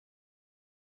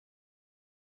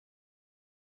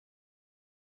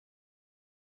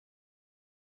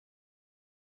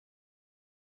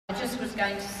I just was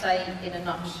going to say in a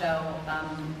nutshell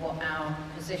what our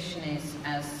position is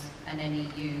as an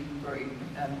NEU group,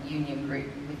 union group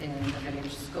within the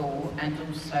village school, and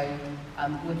also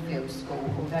Woodfield School,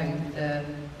 although the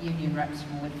union reps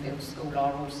from Woodfield School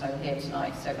are also here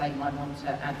tonight, so they might want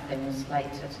to add things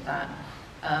later to that.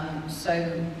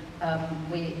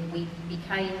 We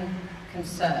became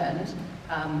concerned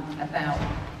about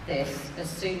this as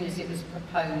soon as it was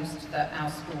proposed that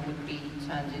our school would be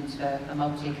turned into a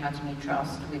multi-academy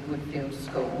trust with Woodfield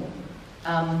School.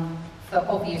 For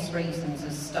obvious reasons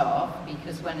as staff,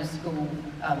 because when a school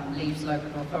leaves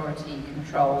local authority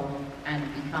control and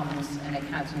becomes an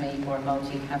academy or a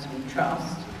multi-academy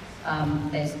trust,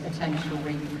 there's potential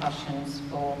repercussions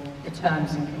for the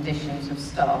terms and conditions of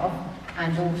staff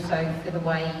and also for the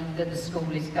way that the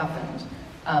school is governed,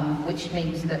 which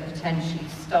means that potentially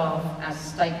staff as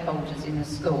stakeholders in the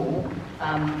school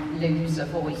lose a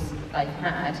voice that they've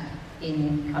had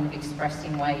in kind of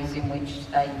expressing ways in which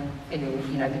they feel,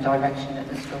 the direction that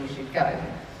the school should go.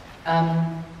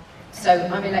 So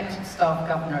I'm elected staff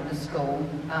governor at the school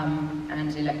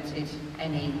and elected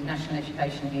any National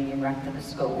Education Union rep at the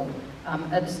school.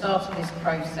 At the start of this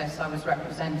process, I was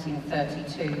representing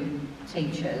 32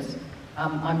 teachers.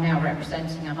 I'm now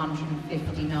representing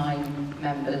 159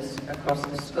 members across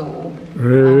the school.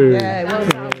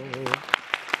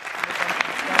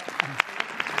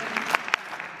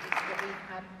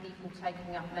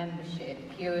 Taking up membership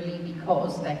purely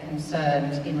because they're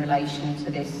concerned in relation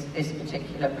to this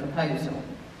particular proposal.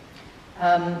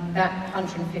 That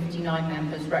 159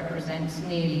 members represents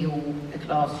nearly all the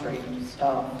classroom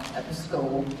staff at the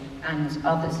school and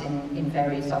others in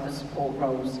various other support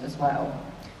roles as well.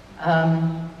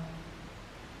 I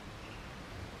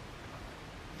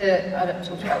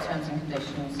talked about terms and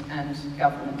conditions and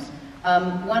governance.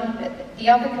 The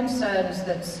other concerns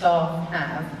that staff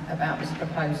have about this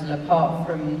proposal, apart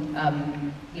from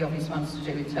the obvious ones to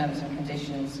do with terms and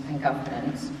conditions and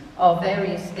governance, are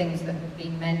various things that have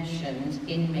been mentioned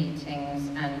in meetings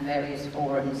and various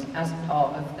forums as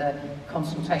part of the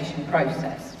consultation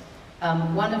process.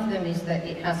 One of them is that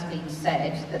it has been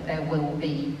said that there will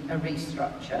be a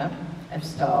restructure of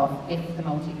staff if the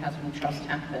multi-academy trust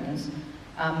happens.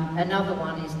 Another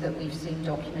one is that we've seen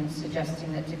documents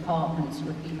suggesting that departments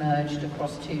would be merged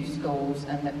across two schools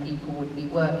and that people would be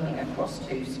working across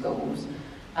two schools.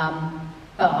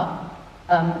 But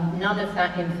none of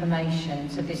that information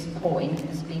to this point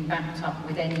has been backed up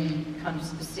with any kind of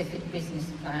specific business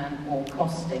plan or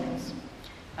costings.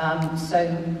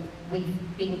 So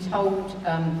we've been told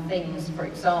things, for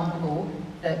example,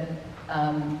 that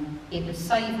it would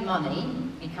save money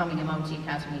becoming a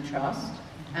multi-academy trust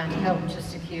and help to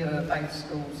secure both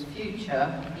schools'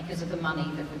 future because of the money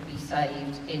that would be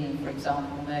saved in, for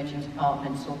example, merging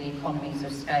departments or the economies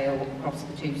of scale across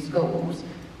the two schools.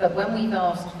 But when we've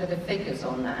asked for the figures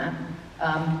on that,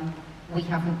 we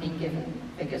haven't been given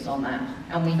figures on that.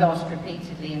 And we've asked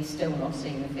repeatedly and still not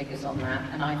seen the figures on that.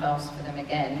 And I've asked for them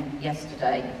again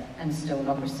yesterday and still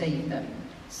not received them.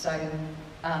 So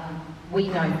we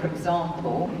know, for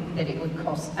example, that it would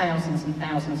cost thousands and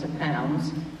thousands of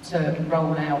pounds to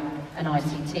roll out an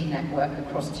ICT network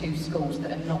across two schools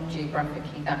that are not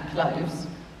geographically that close,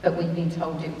 but we've been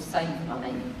told it would save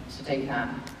money to do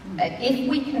that. If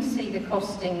we can see the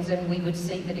costings and we would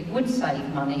see that it would save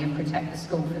money and protect the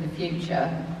school for the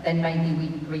future, then maybe we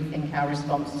would rethink our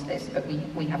response to this, but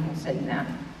we haven't seen that.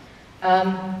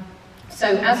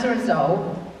 So as a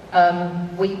result,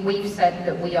 we've said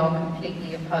that we are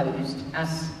completely opposed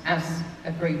as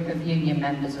a group of union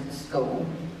members of the school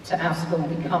to our school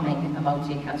becoming a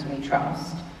multi-academy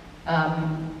trust.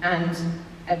 And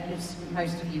as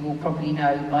most of you will probably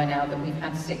know by now that we've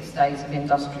had 6 days of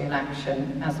industrial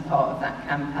action as part of that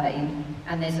campaign,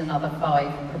 and there's another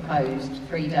 5 proposed,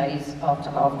 3 days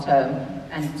after half term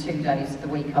and 2 days the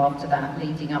week after that,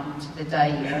 leading up to the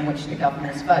day on which the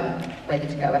governors vote whether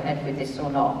to go ahead with this or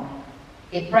not.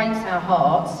 It breaks our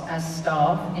hearts as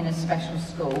staff in a special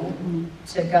school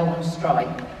to go on strike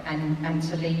and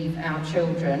to leave our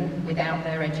children without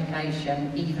their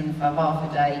education, even for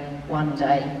half a day, 1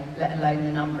 day, let alone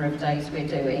the number of days we're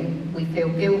doing. We feel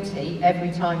guilty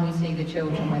every time we see the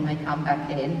children when they come back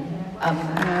in,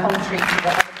 contrary to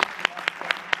what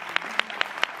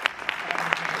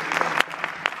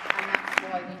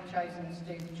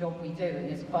the job we do, and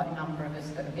there's quite a number of us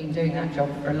that have been doing that job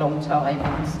for a long time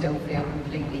and still feel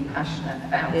completely passionate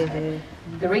about it.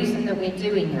 The reason that we're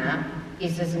doing that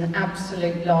is as an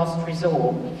absolute last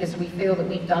resort, because we feel that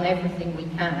we've done everything we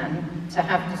can to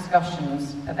have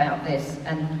discussions about this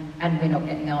and we're not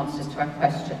getting answers to our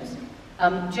questions.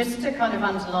 Just to kind of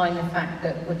underline the fact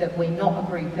that we're not a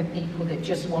group of people that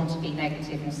just want to be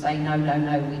negative and say, no, no,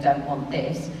 no, we don't want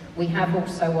this. We have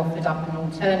also offered up an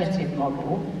alternative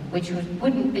model, which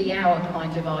wouldn't be our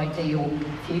kind of ideal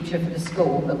future for the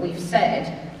school, but we've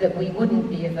said that we wouldn't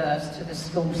be averse to the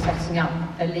school setting up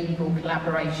a legal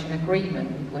collaboration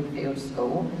agreement with Woodfield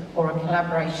School, or a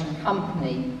collaboration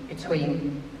company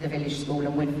between the village school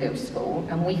and Woodfield School,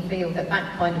 and we feel that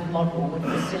that kind of model would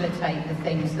facilitate the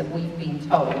things that we've been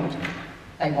told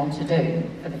they want to do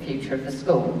for the future of the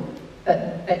school.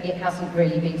 But it hasn't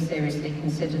really been seriously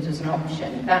considered as an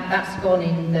option. That's gone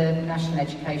in the National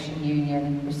Education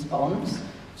Union response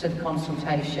to the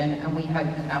consultation, and we hope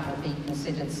that that will be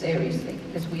considered seriously,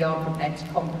 because we are prepared to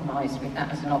compromise with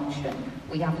that as an option.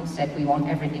 We haven't said we want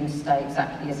everything to stay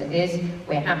exactly as it is.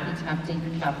 We're happy to have deeper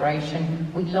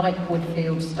collaboration. We like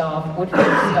Woodfield staff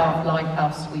like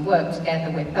us. We work together.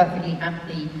 We're perfectly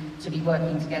happy to be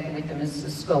working together with them as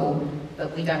a school,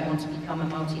 but we don't want to become a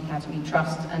multi-academy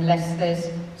trust unless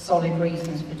there's solid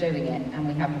reasons for doing it, and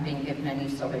we haven't been given any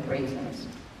solid reasons.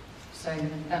 So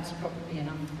that's probably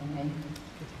enough from me.